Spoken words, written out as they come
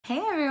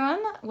Hey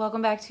everyone,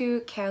 welcome back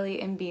to Callie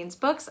and Beans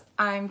Books.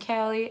 I'm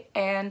Callie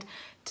and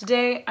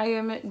today I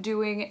am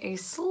doing a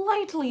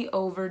slightly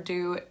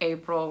overdue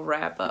April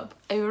wrap-up.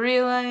 I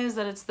realize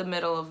that it's the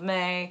middle of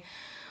May,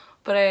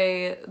 but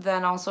I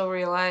then also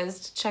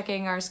realized,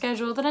 checking our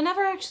schedule, that I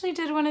never actually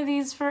did one of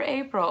these for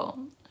April.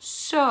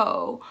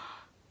 So,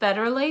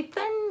 better late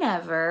than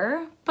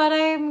never, but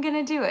I'm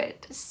gonna do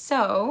it.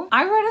 So,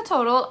 I read a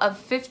total of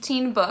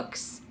 15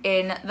 books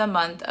in the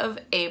month of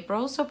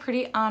April, so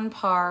pretty on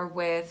par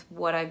with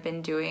what I've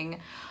been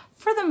doing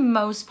for the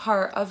most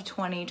part of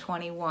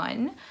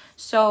 2021.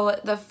 So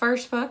the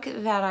first book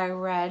that I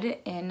read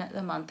in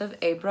the month of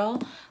April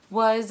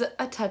was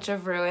A Touch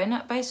of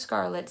Ruin by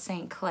Scarlett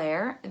St.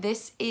 Clair.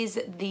 This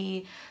is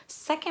the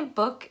second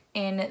book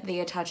in the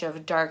A Touch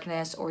of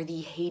Darkness, or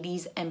the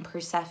Hades and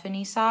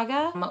Persephone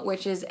saga,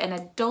 which is an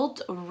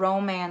adult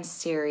romance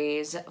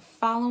series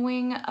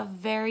following a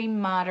very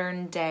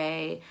modern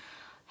day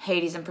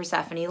Hades and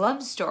Persephone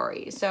love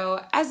story.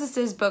 So as this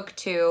is book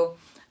 2,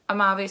 I'm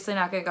obviously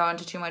not going to go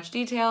into too much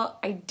detail.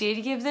 I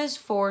did give this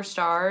 4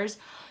 stars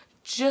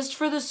just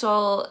for the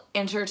sole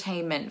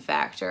entertainment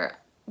factor.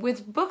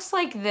 With books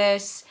like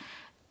this,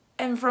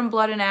 and from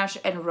Blood and Ash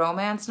and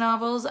romance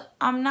novels,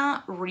 I'm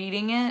not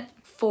reading it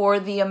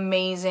for the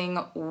amazing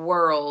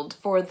world,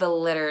 for the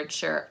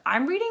literature.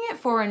 I'm reading it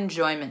for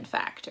enjoyment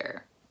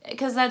factor,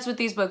 because that's what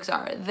these books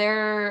are.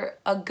 They're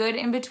a good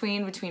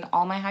in-between between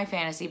all my high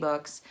fantasy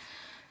books,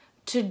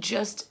 to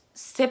just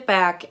sit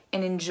back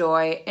and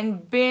enjoy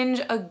and binge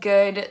a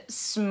good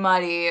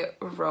smutty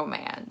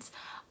romance.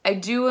 I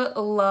do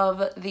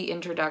love the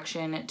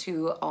introduction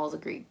to all the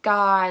Greek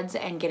gods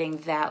and getting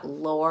that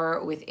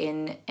lore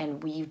within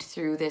and weaved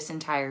through this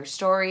entire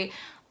story.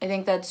 I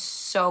think that's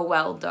so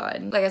well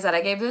done. Like I said,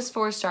 I gave this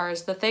 4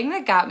 stars. The thing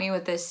that got me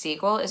with this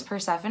sequel is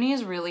Persephone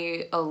is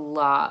really a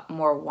lot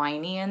more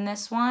whiny in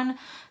this one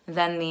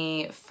than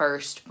the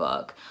first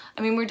book.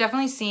 I mean, we're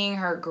definitely seeing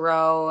her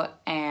grow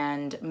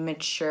and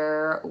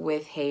mature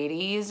with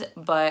Hades,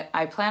 but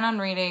I plan on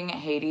reading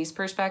Hades'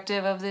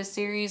 perspective of this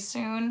series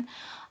soon.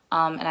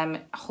 And I'm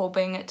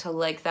hoping to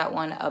like that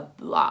one a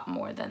lot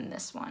more than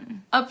this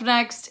one. Up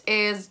next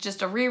is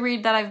just a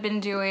reread that I've been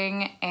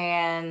doing,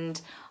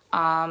 and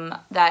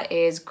that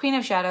is Queen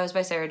of Shadows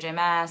by Sarah J.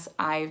 Maas.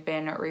 I've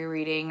been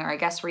rereading, or I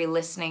guess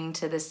re-listening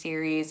to the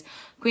series.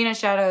 Queen of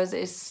Shadows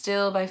is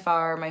still by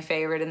far my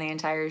favorite in the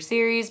entire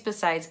series,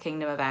 besides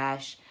Kingdom of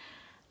Ash.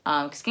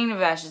 Because Kingdom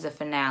of Ash is a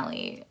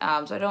finale,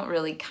 so I don't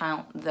really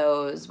count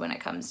those when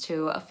it comes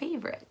to a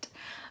favorite.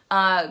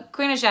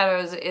 Queen of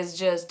Shadows is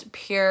just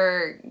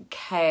pure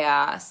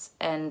chaos,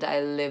 and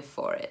I live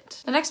for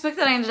it. The next book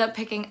that I ended up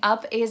picking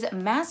up is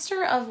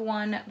Master of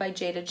One by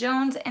Jaida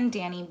Jones and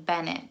Dani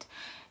Bennett.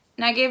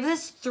 And I gave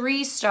this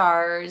 3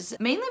 stars,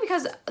 mainly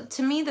because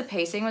to me the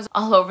pacing was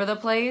all over the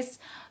place.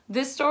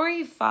 This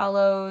story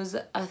follows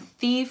a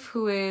thief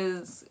who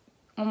is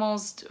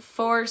almost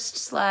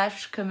forced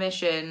 /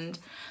 commissioned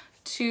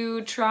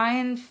to try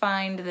and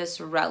find this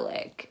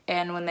relic.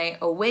 And when they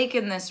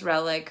awaken this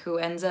relic, who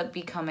ends up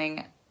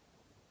becoming,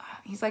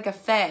 he's like a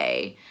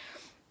fae,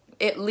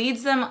 it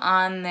leads them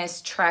on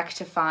this trek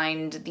to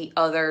find the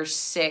other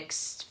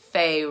 6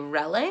 fae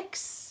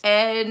relics.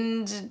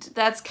 And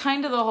that's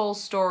kind of the whole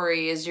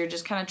story, is you're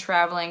just kind of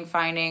traveling,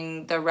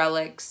 finding the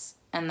relics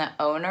and the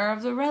owner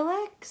of the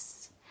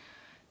relics,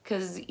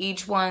 because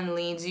each one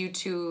leads you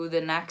to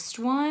the next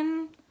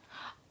one.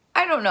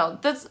 I don't know.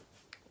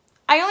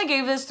 I only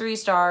gave this 3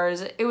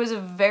 stars. It was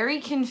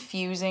very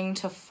confusing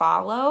to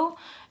follow,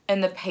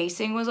 and the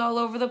pacing was all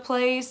over the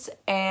place,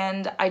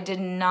 and I did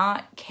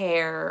not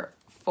care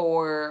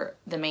for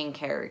the main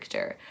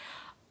character.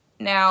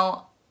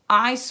 Now,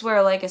 I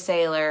swear like a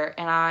sailor,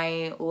 and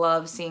I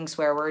love seeing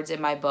swear words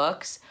in my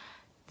books.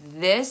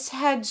 This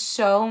had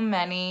so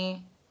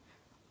many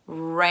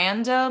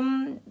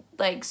random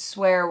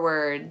swear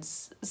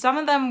words. Some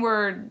of them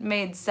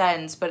made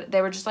sense, but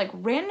they were just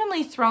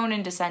randomly thrown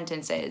into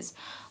sentences,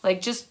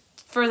 just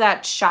for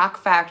that shock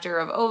factor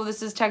of, oh,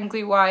 this is technically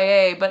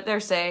YA, but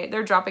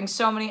they're dropping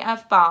so many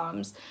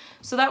F-bombs.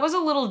 So that was a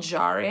little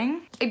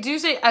jarring. I do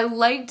say I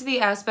liked the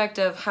aspect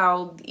of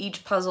how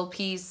each puzzle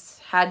piece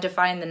had to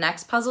find the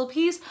next puzzle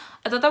piece.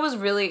 I thought that was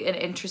really an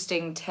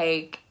interesting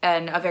take,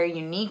 and a very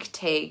unique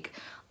take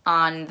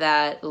on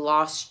that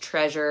lost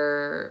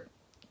treasure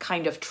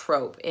kind of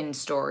trope in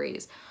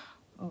stories.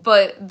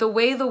 But the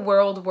way the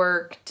world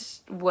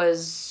worked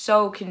was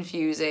so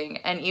confusing,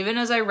 and even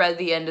as I read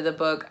the end of the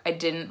book, I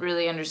didn't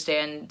really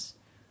understand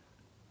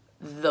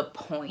the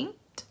point.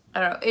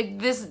 I don't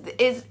know,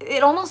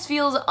 it almost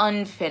feels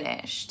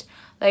unfinished.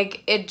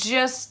 It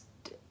just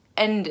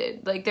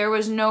ended. There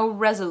was no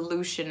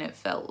resolution, it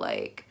felt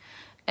like.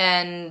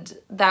 And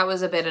that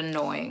was a bit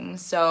annoying.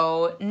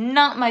 So,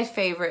 not my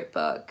favorite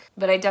book,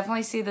 but I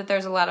definitely see that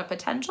there's a lot of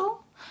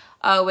potential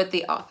with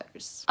the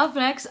authors. Up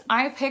next,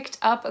 I picked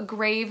up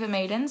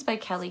Gravemaidens by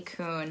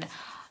Coon.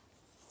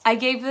 I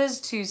gave this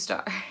 2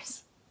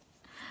 stars.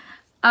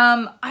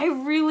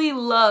 I really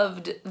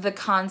loved the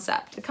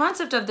concept. The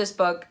concept of this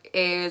book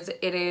is,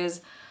 it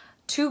is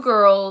 2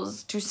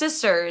 girls, 2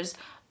 sisters,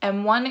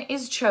 and one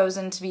is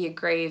chosen to be a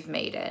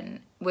Gravemaiden,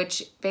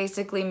 which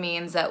basically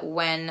means that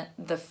when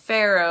the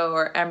pharaoh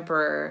or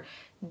emperor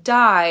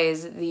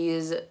dies,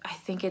 these, I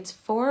think it's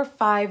 4 or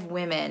 5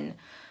 women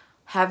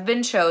have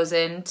been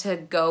chosen to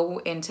go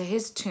into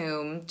his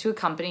tomb to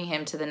accompany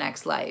him to the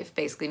next life,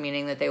 basically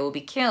meaning that they will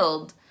be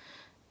killed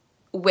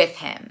with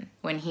him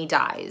when he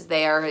dies.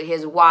 They are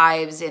his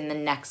wives in the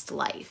next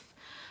life.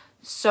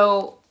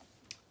 So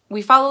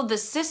we followed the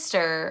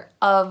sister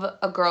of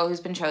a girl who's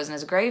been chosen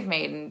as a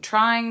Gravemaiden,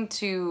 trying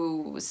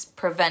to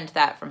prevent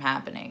that from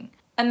happening.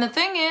 And the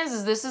thing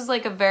is this is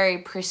like a very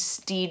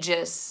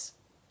prestigious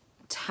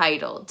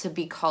title to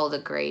be called a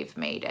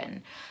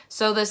Gravemaiden.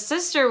 So the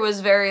sister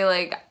was very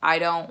like, I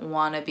don't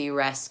want to be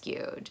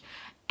rescued.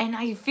 And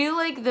I feel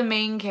like the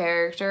main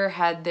character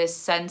had this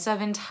sense of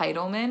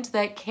entitlement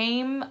that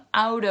came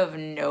out of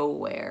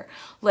nowhere.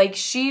 Like,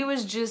 she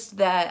was just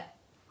that,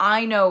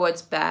 I know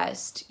what's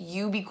best.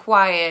 You be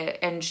quiet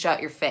and shut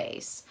your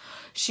face.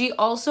 She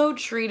also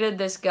treated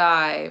this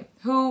guy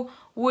who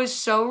was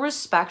so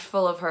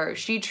respectful of her.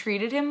 She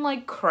treated him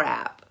like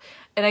crap.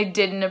 And I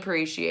didn't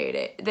appreciate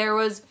it.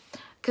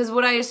 Because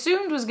what I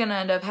assumed was going to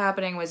end up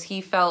happening was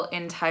he felt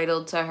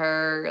entitled to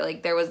her.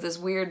 Like, there was this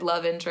weird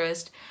love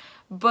interest.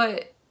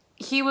 But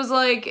he was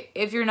like,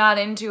 if you're not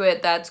into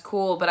it, that's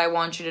cool, but I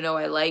want you to know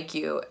I like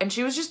you. And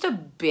she was just a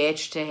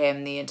bitch to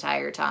him the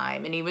entire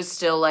time. And he was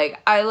still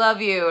like, I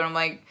love you. And I'm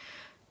like,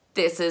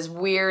 this is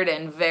weird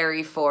and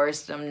very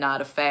forced. I'm not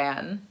a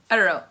fan. I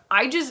don't know.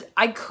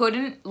 I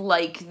couldn't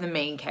like the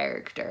main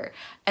character.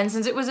 And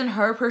since it was in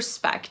her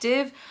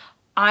perspective,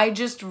 I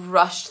just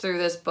rushed through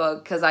this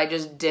book because I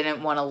just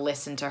didn't want to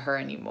listen to her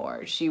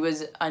anymore. She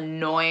was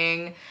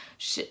annoying.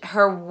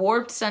 Her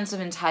warped sense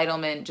of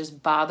entitlement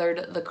just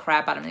bothered the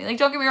crap out of me. Like,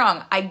 don't get me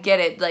wrong, I get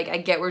it. Like, I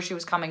get where she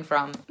was coming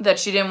from. That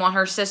she didn't want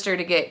her sister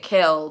to get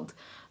killed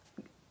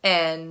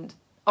and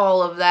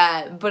all of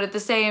that. But at the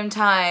same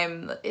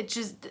time,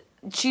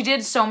 she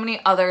did so many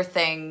other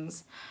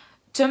things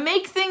to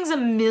make things a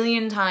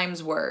million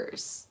times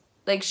worse.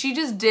 Like, she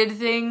just did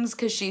things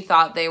because she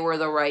thought they were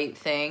the right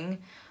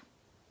thing.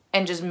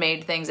 And just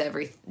made things,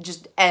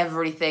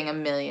 everything a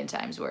million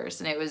times worse.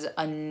 And it was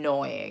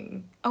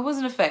annoying. I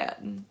wasn't a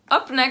fan.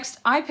 Up next,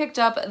 I picked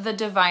up The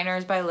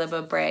Diviners by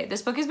Libba Bray.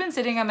 This book has been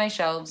sitting on my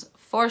shelves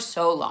for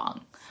so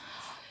long.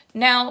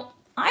 Now,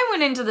 I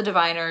went into The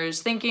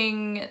Diviners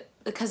thinking,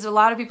 because a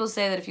lot of people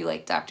say that if you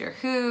like Doctor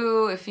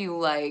Who, if you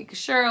like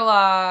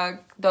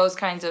Sherlock, those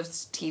kinds of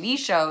TV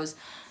shows,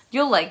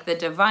 you'll like The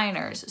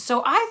Diviners.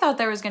 So I thought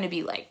there was going to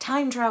be like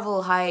time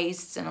travel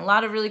heists and a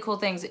lot of really cool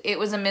things. It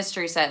was a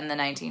mystery set in the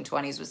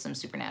 1920s with some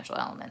supernatural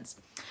elements.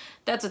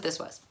 That's what this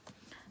was.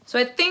 So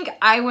I think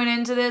I went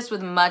into this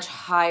with much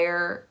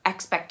higher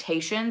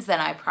expectations than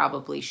I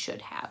probably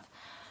should have.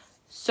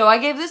 So I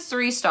gave this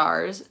 3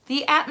 stars.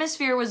 The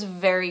atmosphere was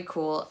very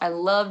cool. I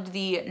loved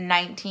the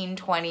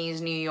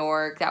 1920s New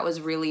York. That was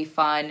really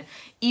fun.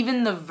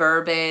 Even the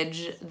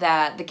verbiage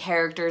that the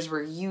characters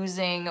were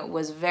using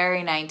was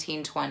very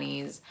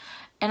 1920s.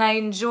 And I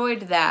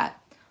enjoyed that.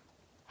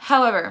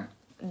 However,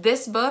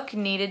 this book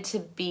needed to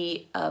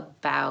be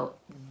about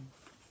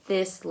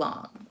this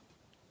long.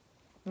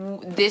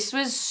 This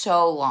was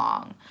so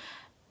long.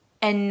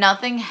 And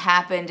nothing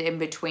happened in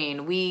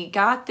between. We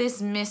got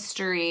this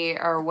mystery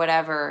or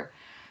whatever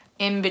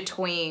in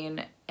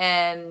between.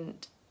 And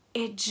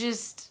it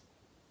just,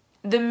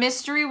 the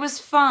mystery was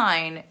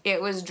fine.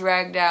 It was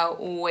dragged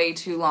out way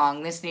too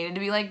long. This needed to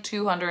be like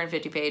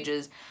 250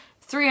 pages,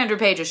 300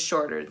 pages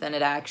shorter than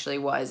it actually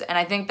was. And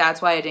I think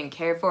that's why I didn't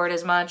care for it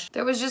as much.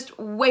 There was just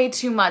way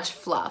too much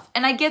fluff.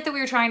 And I get that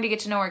we were trying to get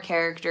to know our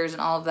characters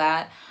and all of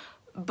that,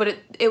 but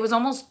it was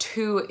almost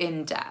too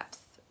in-depth.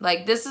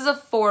 Like, this is a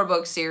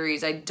 4-book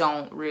series. I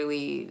don't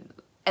really,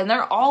 and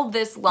they're all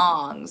this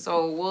long,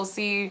 so we'll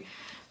see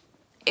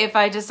if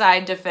I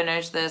decide to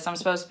finish this. I'm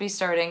supposed to be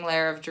starting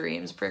Lair of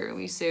Dreams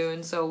pretty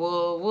soon, so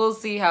we'll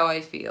see how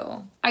I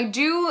feel.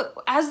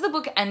 As the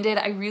book ended,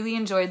 I really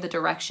enjoyed the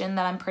direction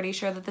that I'm pretty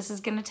sure that this is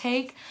gonna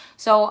take,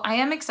 so I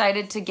am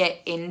excited to get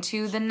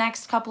into the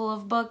next couple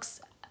of books,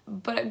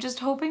 but I'm just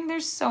hoping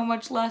there's so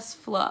much less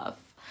fluff.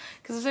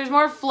 Because if there's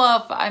more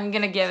fluff, I'm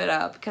gonna give it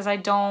up, because I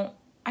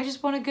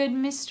just want a good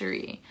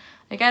mystery.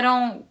 Like, I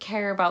don't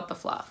care about the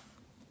fluff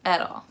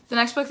at all. The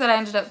next book that I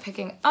ended up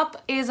picking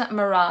up is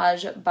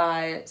Mirage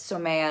by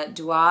Somiya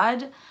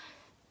Daud.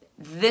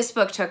 This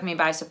book took me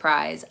by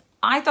surprise.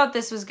 I thought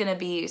this was gonna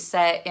be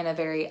set in a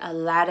very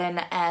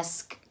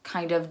Aladdin-esque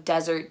kind of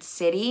desert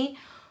city.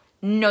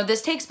 No,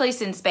 this takes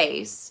place in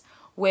space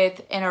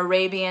with an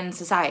Arabian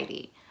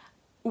society,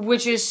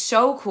 which is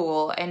so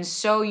cool and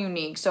so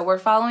unique. So we're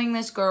following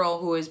this girl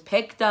who is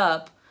picked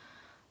up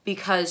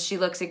because she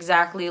looks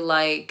exactly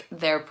like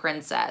their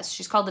princess.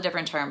 She's called a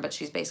different term, but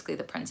she's basically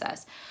the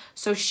princess.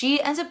 So she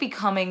ends up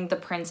becoming the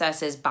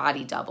princess's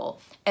body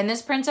double. And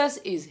this princess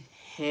is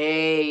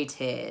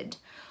hated,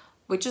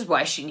 which is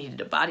why she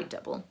needed a body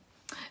double.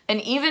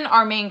 And even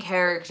our main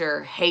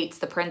character hates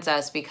the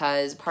princess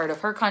because part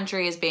of her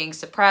country is being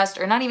suppressed,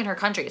 or not even her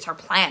country, it's her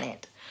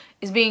planet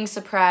is being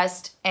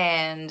suppressed,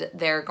 and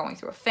they're going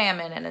through a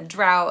famine and a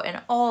drought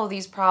and all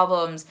these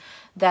problems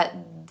that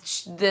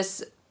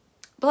this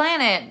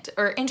planet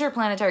or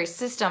interplanetary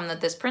system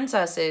that this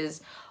princess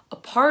is a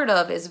part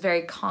of is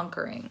very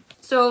conquering.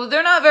 So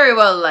they're not very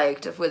well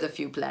liked with a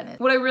few planets.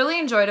 What I really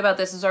enjoyed about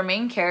this is our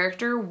main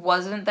character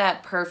wasn't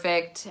that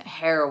perfect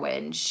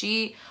heroine.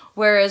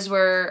 Whereas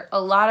where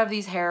a lot of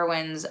these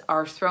heroines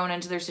are thrown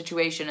into their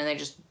situation and they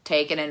just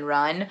take it and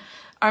run,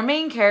 our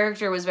main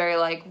character was very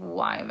like,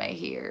 why am I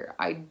here?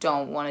 I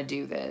don't want to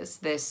do this.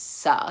 This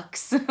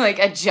sucks. Like,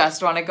 I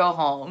just want to go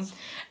home.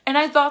 And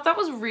I thought that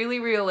was really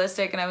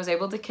realistic, and I was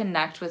able to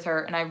connect with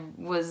her, and I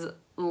was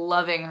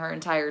loving her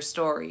entire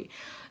story.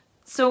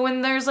 So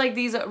when there's like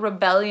these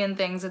rebellion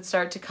things that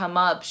start to come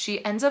up,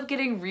 she ends up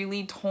getting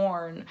really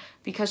torn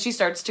because she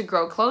starts to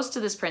grow close to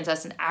this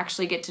princess and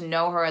actually get to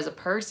know her as a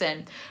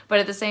person. But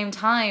at the same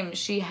time,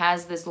 she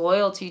has this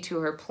loyalty to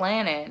her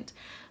planet.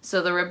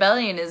 So the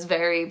rebellion is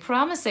very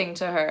promising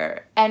to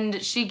her,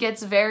 and she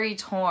gets very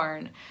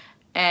torn.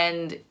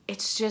 And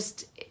it's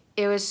just,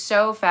 it was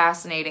so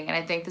fascinating. And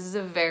I think this is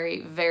a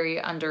very, very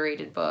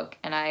underrated book.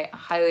 And I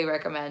highly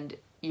recommend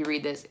you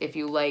read this if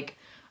you like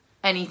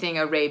anything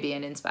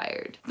Arabian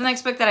inspired. The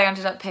next book that I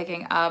ended up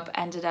picking up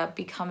ended up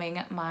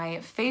becoming my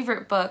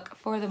favorite book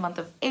for the month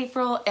of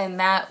April,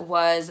 and that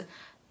was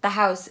The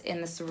House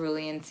in the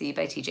Cerulean Sea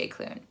by T.J.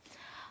 Klune.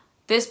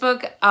 This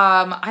book,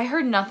 I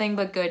heard nothing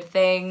but good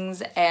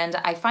things, and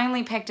I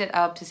finally picked it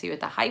up to see what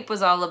the hype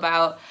was all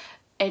about,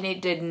 and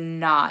it did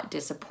not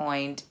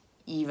disappoint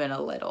even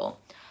a little.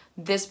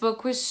 This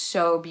book was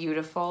so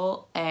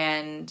beautiful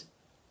and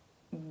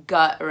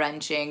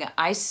gut-wrenching.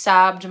 I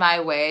sobbed my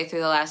way through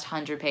the last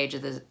 100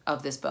 pages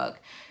of this book.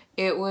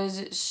 It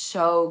was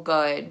so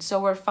good. So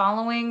we're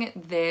following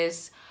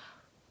this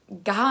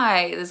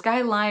guy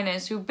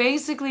Linus, who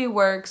basically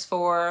works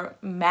for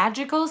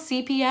magical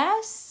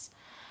CPS,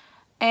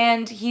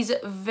 and he's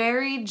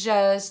very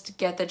just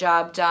get the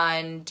job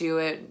done, do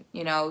it,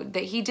 you know,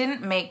 that he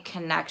didn't make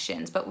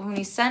connections. But when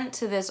he's sent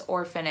to this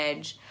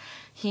orphanage,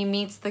 he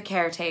meets the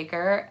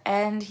caretaker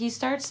and he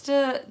starts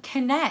to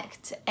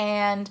connect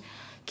and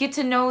get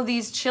to know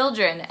these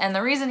children. And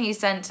the reason he's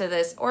sent to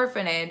this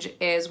orphanage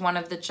is one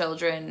of the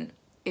children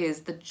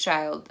is a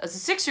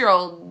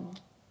 6-year-old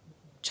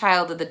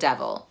child of the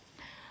devil.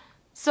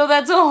 So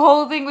that's a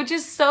whole thing, which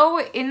is so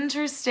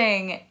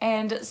interesting.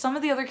 And some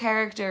of the other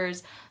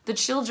characters, the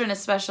children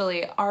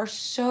especially, are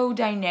so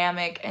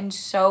dynamic and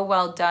so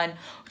well done,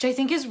 which I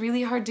think is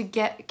really hard to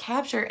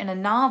capture in a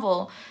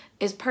novel,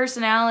 is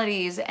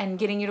personalities and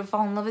getting you to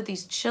fall in love with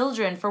these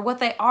children for what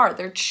they are.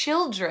 They're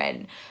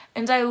children.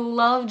 And I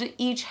loved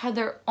each had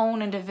their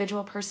own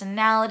individual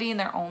personality and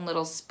their own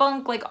little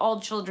spunk like all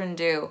children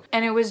do.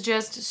 And it was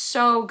just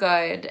so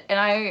good. And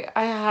I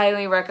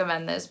highly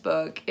recommend this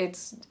book.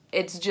 It's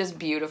just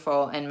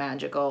beautiful and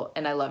magical,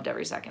 and I loved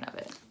every second of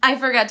it. I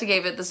forgot to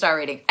give it the star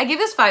rating. I gave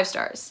this 5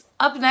 stars.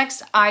 Up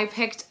next, I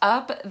picked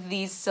up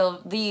the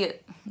Silvered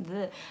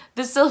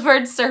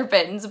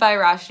Serpents by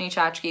Roshani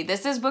Chokshi.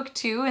 This is book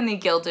 2 in the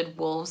Gilded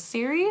Wolves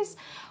series,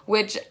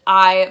 which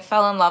I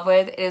fell in love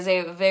with. It is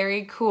a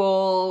very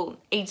cool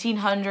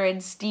 1800s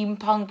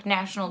steampunk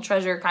national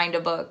treasure kind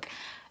of book.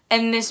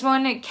 And this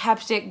one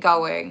kept it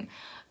going.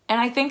 And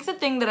I think the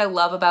thing that I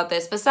love about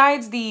this,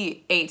 besides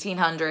the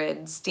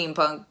 1800s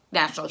steampunk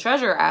national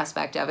treasure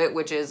aspect of it,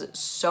 which is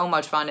so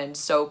much fun and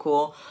so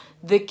cool,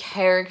 the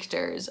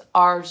characters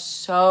are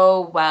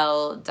so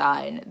well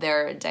done.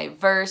 They're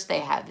diverse, they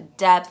have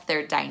depth,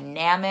 they're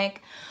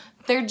dynamic.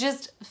 They're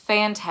just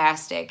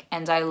fantastic,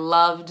 and I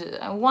loved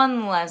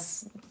one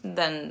less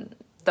than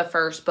the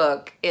first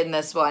book in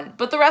this one.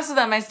 But the rest of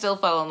them I still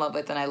fell in love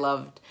with, and I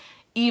loved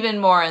even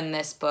more in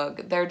this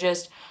book. They're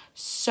just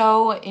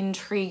so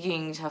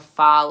intriguing to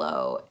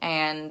follow,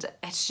 and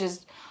it's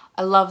just,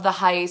 I love the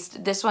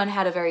heist. This one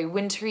had a very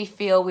wintry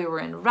feel. We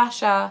were in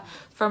Russia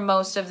for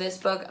most of this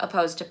book,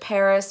 opposed to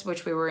Paris,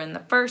 which we were in the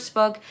first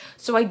book.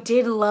 So I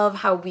did love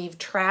how we've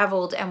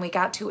traveled and we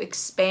got to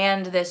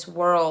expand this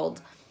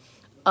world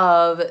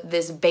of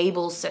this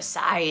Babel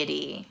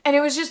society. And it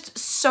was just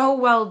so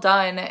well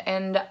done,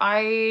 and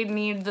I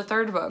need the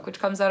 3rd book, which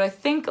comes out I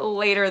think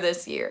later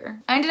this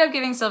year. I ended up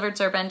giving Silvered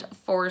Serpent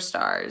 4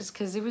 stars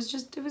because it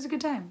was a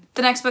good time.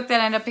 The next book that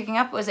I ended up picking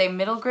up was a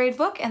middle grade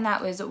book, and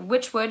that was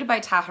Whichwood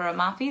by Tahereh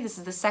Mafi. This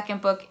is the 2nd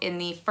book in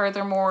the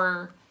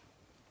Furthermore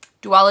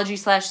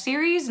duology /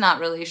 series, not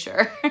really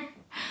sure.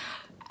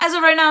 As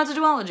of right now, it's a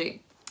duology.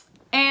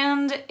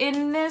 And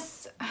in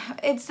this,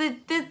 it's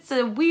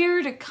a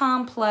weird,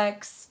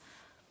 complex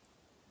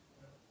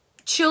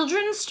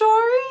children's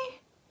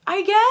story,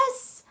 I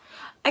guess.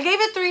 I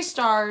gave it 3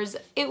 stars.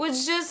 It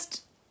was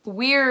just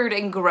weird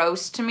and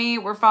gross to me.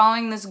 We're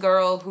following this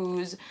girl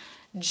whose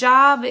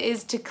job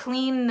is to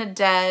clean the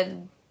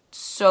dead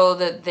so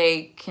that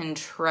they can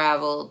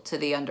travel to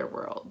the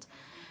underworld.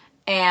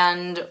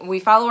 And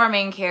we follow our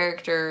main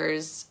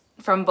characters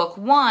from book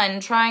 1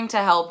 trying to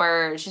help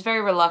her. She's very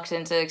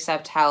reluctant to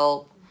accept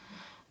help,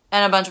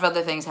 and a bunch of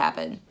other things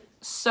happen.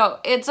 So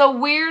it's a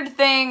weird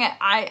thing.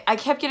 I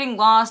kept getting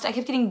lost. I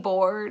kept getting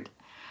bored.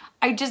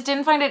 I just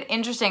didn't find it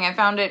interesting. I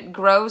found it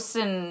gross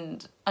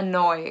and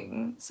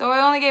annoying. So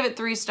I only gave it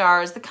 3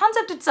 stars. The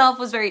concept itself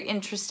was very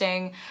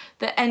interesting.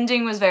 The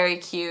ending was very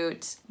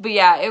cute. But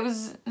yeah,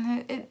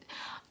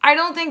 I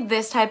don't think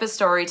this type of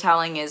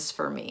storytelling is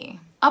for me.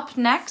 Up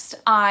next,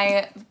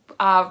 I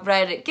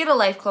read Get a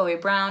Life, Chloe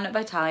Brown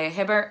by Talia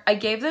Hibbert. I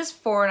gave this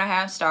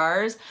 4.5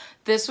 stars.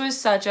 This was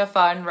such a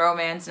fun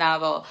romance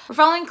novel. We're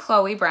following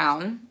Chloe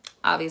Brown,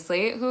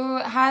 obviously, who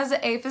has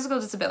a physical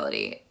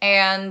disability,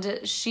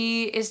 and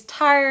she is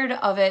tired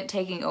of it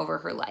taking over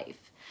her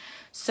life.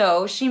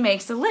 So she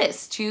makes a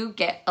list to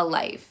get a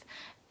life.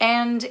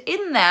 And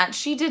in that,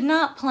 she did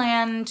not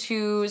plan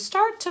to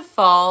start to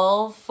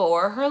fall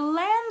for her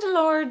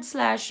landlord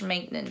 /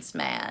 maintenance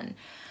man.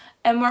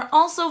 And we're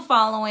also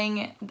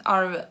following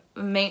our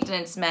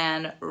maintenance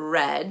man,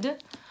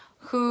 Red,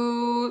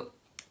 who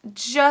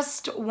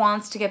just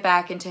wants to get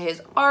back into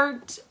his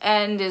art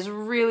and is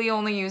really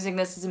only using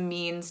this as a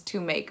means to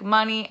make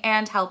money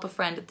and help a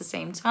friend at the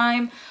same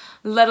time.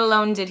 Let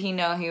alone did he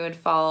know he would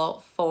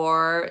fall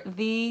for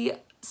the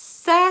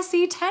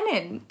sassy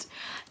tenant.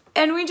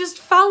 And we just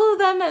follow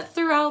them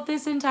throughout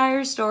this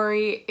entire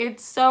story.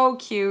 It's so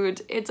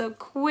cute. It's a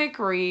quick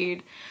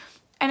read.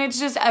 And it's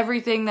just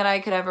everything that I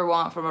could ever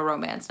want from a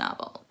romance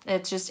novel.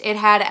 It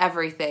had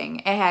everything.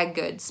 It had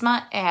good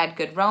smut. It had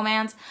good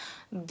romance.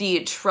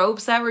 The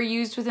tropes that were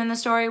used within the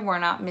story were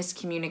not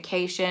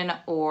miscommunication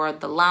or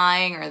the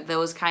lying or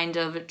those kind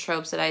of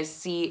tropes that I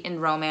see in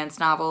romance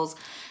novels.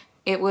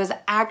 It was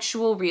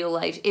actual real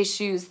life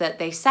issues that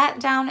they sat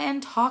down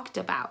and talked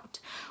about,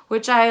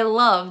 which I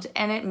loved,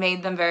 and it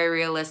made them very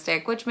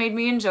realistic, which made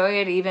me enjoy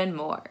it even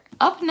more.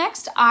 Up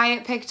next,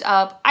 I picked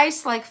up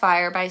Ice Like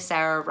Fire by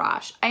Sara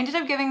Raasch. I ended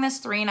up giving this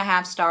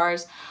 3.5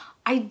 stars.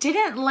 I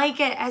didn't like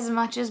it as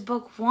much as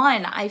book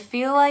 1. I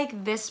feel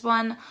like this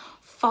one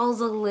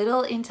falls a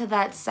little into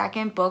that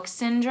second book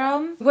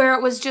syndrome where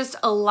it was just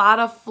a lot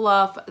of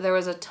fluff. There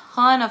was a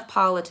ton of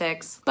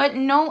politics, but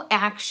no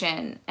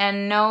action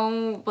and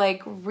no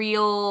like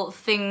real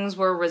things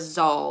were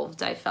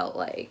resolved, I felt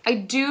like. I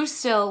do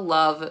still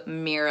love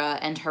Mira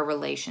and her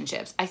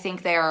relationships. I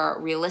think they are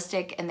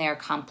realistic and they are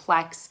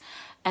complex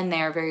and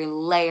they're very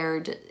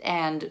layered,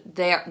 and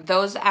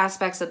those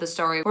aspects of the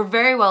story were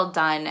very well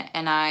done,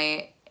 and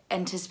I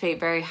anticipate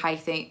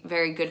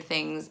very good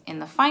things in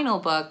the final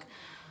book.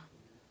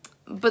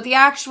 But the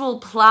actual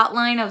plot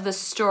line of the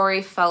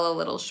story fell a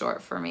little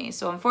short for me.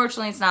 So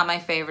unfortunately, it's not my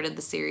favorite of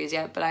the series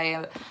yet, but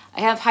I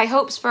have high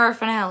hopes for our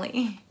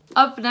finale.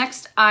 Up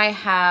next, I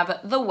have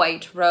The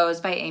White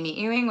Rose by Amy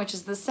Ewing, which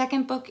is the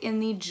second book in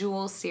the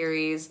Jewel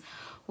series,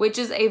 which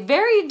is a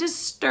very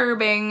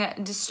disturbing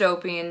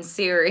dystopian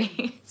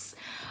series.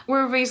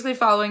 We're basically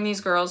following these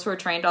girls who are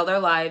trained all their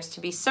lives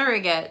to be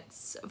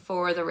surrogates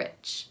for the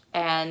rich.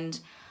 And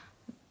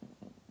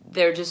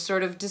they're just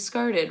sort of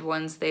discarded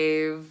once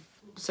they've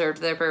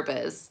served their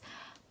purpose.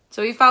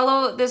 So we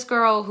follow this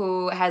girl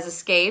who has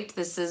escaped.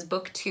 This is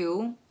book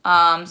 2.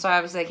 So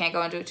obviously I can't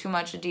go into too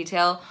much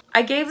detail.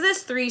 I gave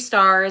this 3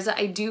 stars.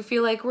 I do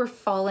feel like we're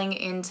falling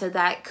into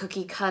that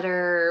cookie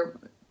cutter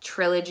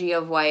trilogy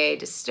of YA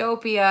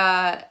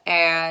dystopia,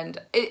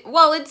 and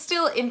it's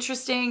still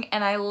interesting,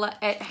 and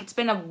it's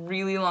been a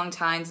really long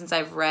time since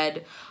I've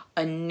read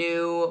a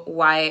new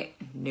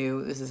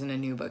this isn't a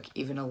new book,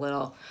 even a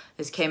little.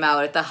 This came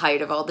out at the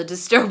height of all the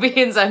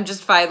dystopians. I'm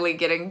just finally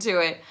getting to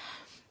it.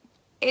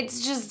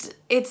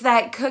 It's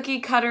that cookie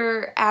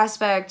cutter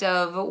aspect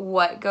of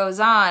what goes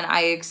on.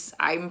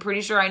 I'm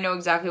pretty sure I know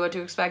exactly what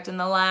to expect in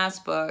the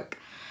last book.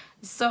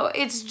 So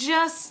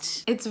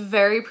it's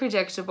very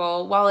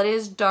predictable. While it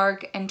is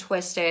dark and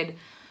twisted,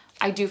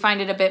 I do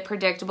find it a bit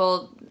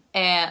predictable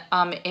and,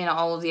 in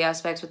all of the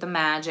aspects with the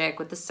magic,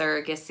 with the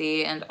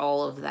surrogacy, and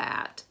all of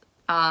that.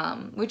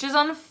 Which is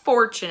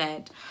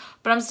unfortunate.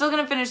 But I'm still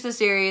going to finish the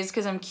series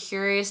because I'm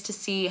curious to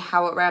see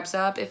how it wraps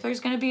up. If there's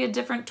going to be a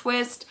different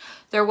twist.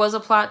 There was a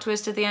plot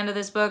twist at the end of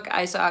this book.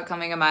 I saw it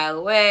coming a mile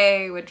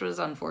away, which was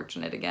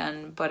unfortunate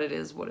again, but it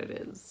is what it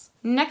is.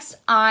 Next,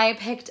 I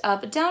picked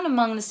up Down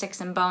Among the Sticks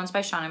and Bones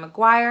by Shawnee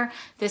McGuire.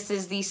 This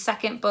is the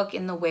second book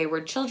in the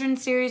Wayward Children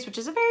series, which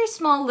is a very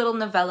small little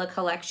novella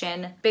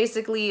collection,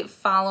 basically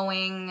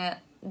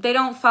they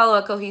don't follow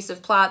a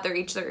cohesive plot. They're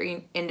each their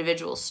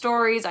individual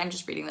stories. I'm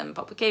just reading them in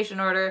publication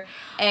order.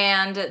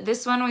 And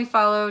this one we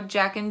followed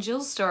Jack and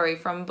Jill's story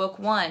from book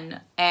 1.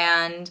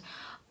 And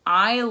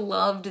I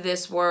loved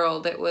this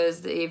world. It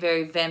was a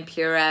very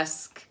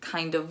vampire-esque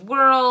kind of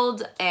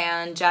world.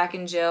 And Jack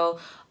and Jill,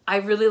 I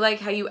really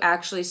like how you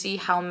actually see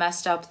how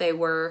messed up they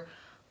were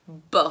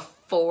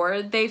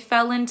before they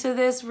fell into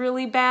this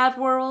really bad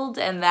world.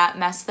 And that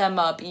messed them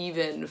up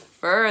even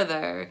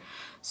further.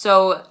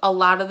 So a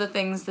lot of the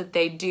things that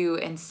they do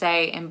and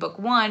say in book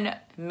 1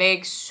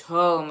 make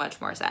so much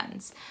more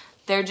sense.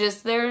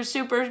 They're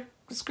super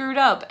screwed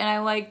up, and I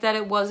like that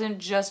it wasn't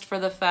just for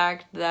the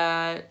fact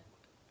that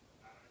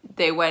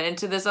they went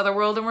into this other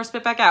world and were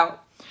spit back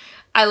out.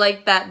 I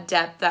like that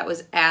depth that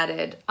was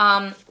added.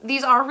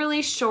 These are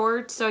really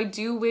short, so I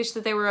do wish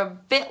that they were a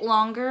bit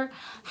longer.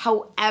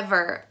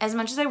 However, as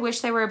much as I wish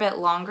they were a bit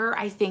longer,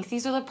 I think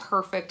these are the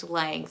perfect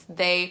length.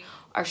 They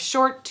are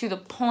short, to the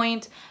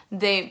point.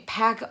 They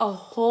pack a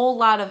whole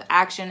lot of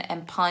action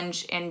and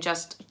punch in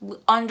just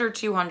under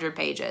 200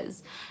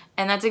 pages.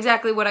 And that's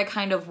exactly what I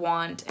kind of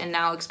want and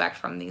now expect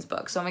from these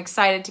books. So I'm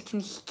excited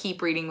to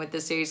keep reading with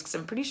this series because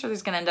I'm pretty sure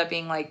there's going to end up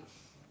being like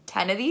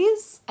 10 of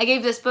these. I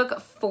gave this book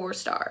 4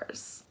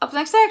 stars. Up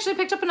next, I actually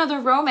picked up another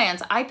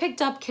romance. I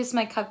picked up Kiss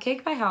My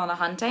Cupcake by Helena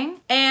Hunting.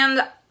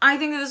 And I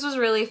think that this was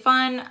really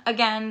fun.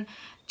 Again,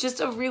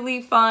 just a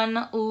really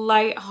fun,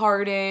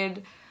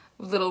 lighthearted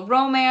little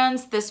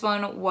romance. This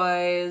one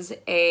was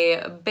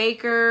a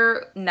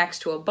baker next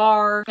to a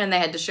bar, and they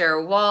had to share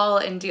a wall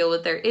and deal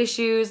with their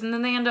issues, and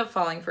then they end up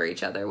falling for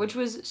each other, which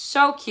was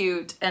so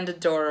cute and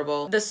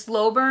adorable. The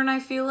slow burn, I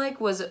feel like,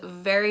 was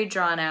very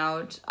drawn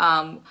out.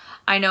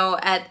 I know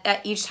at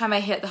each time I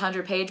hit the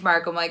 100-page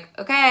mark, I'm like,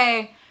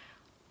 okay,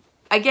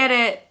 I get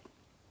it.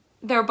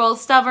 They're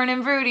both stubborn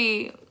and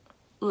broody.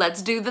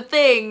 Let's do the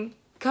thing.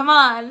 Come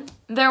on.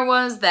 There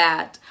was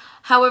that.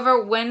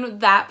 However, when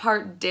that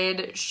part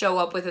did show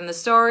up within the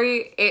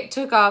story, it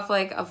took off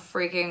like a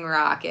freaking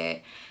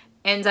rocket,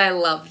 and I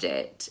loved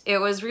it. It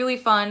was really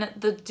fun.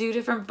 The 2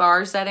 different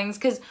bar settings,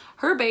 because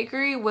her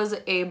bakery was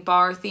a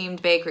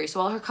bar-themed bakery,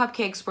 so all her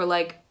cupcakes were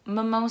like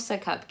mimosa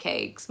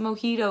cupcakes,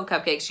 mojito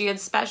cupcakes. She had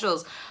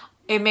specials.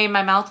 It made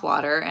my mouth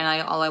water,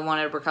 and all I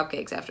wanted were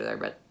cupcakes after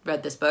I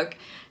read this book.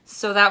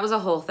 So that was a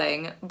whole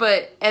thing.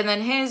 And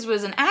then his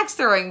was an axe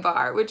throwing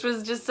bar, which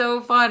was just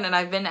so fun, and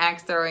I've been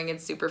axe throwing.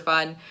 It's super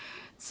fun.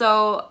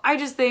 So I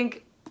just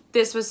think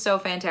this was so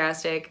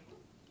fantastic.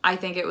 I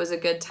think it was a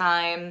good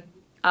time.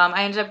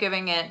 I ended up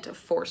giving it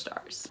 4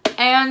 stars.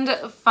 And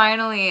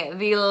finally,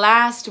 the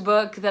last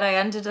book that I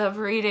ended up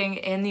reading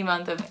in the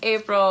month of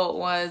April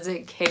was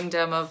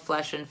Kingdom of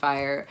Flesh and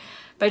Fire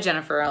by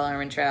Jennifer L.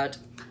 Armentrout.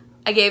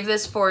 I gave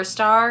this 4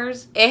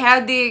 stars. It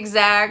had the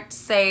exact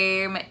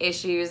same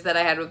issues that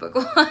I had with book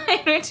 1,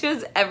 which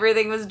was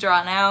everything was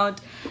drawn out.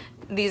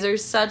 These are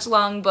such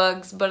long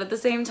books, but at the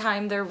same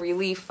time, they're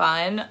really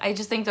fun. I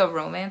just think the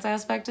romance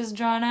aspect is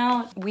drawn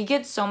out. We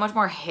get so much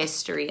more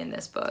history in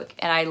this book,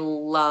 and I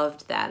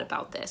loved that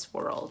about this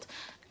world.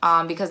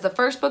 Because the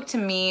first book, to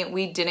me,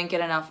 we didn't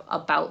get enough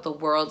about the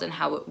world and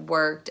how it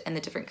worked and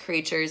the different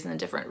creatures and the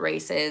different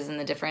races and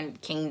the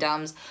different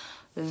kingdoms.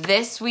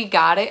 This, we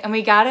got it, and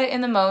we got it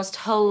in the most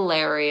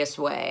hilarious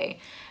way.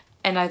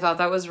 And I thought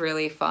that was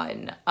really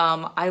fun.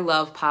 I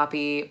love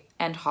Poppy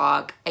and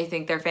Hawk. I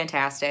think they're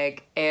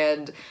fantastic.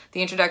 And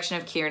the introduction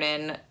of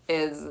Kiernan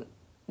is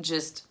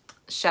just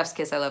chef's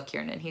kiss. I love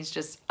Kiernan. He's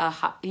just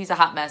he's a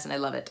hot mess, and I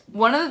love it.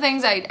 One of the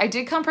things I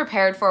did come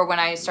prepared for when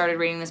I started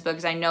reading this book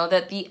is I know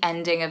that the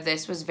ending of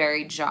this was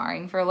very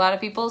jarring for a lot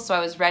of people. So I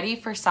was ready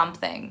for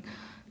something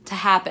to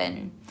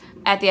happen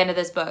at the end of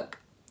this book.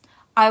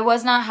 I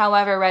was not,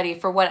 however, ready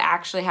for what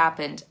actually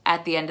happened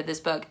at the end of this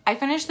book. I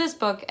finished this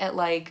book at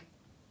like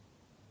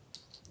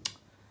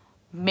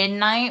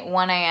midnight,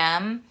 1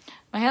 a.m.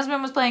 My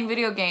husband was playing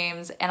video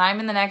games, and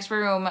I'm in the next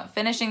room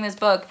finishing this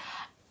book,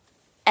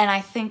 and I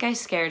think I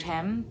scared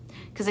him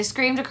because I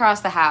screamed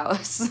across the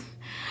house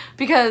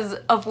because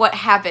of what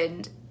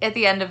happened at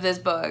the end of this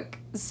book.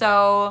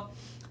 So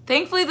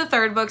thankfully the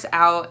 3rd book's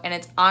out, and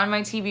it's on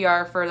my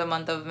TBR for the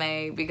month of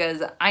May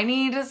because I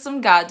need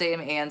some goddamn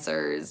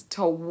answers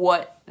to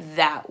what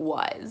that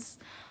was.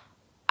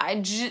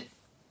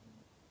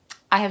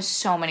 I have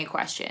so many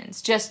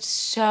questions, just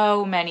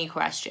so many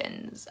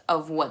questions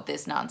of what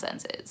this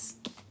nonsense is.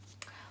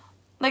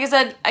 Like I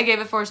said, I gave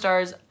it 4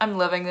 stars. I'm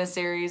loving this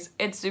series.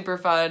 It's super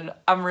fun.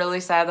 I'm really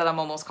sad that I'm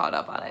almost caught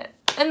up on it.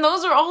 And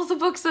those are all the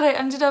books that I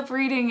ended up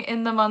reading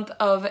in the month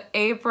of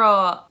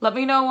April. Let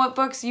me know what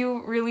books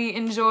you really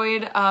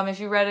enjoyed. If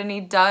you read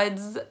any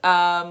duds,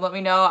 let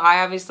me know.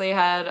 I obviously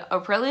had a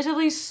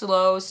relatively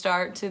slow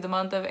start to the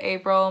month of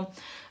April,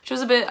 which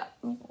was a bit...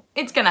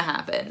 It's gonna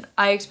happen.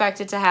 I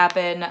expect it to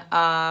happen.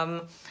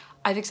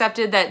 I've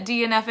accepted that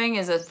DNFing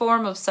is a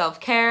form of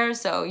self-care,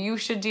 so you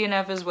should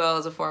DNF as well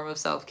as a form of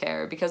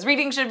self-care because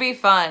reading should be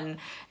fun and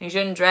you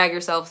shouldn't drag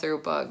yourself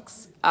through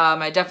books.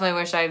 I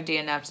definitely wish I've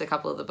DNF'd a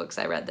couple of the books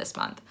I read this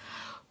month.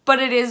 But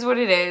it is what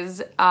it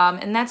is,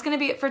 and that's gonna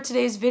be it for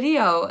today's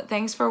video.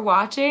 Thanks for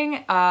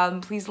watching.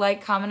 Please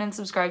like, comment, and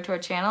subscribe to our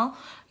channel.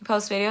 We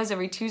post videos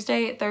every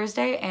Tuesday,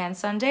 Thursday, and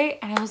Sunday,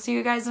 and I will see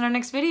you guys in our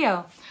next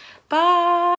video. Bye!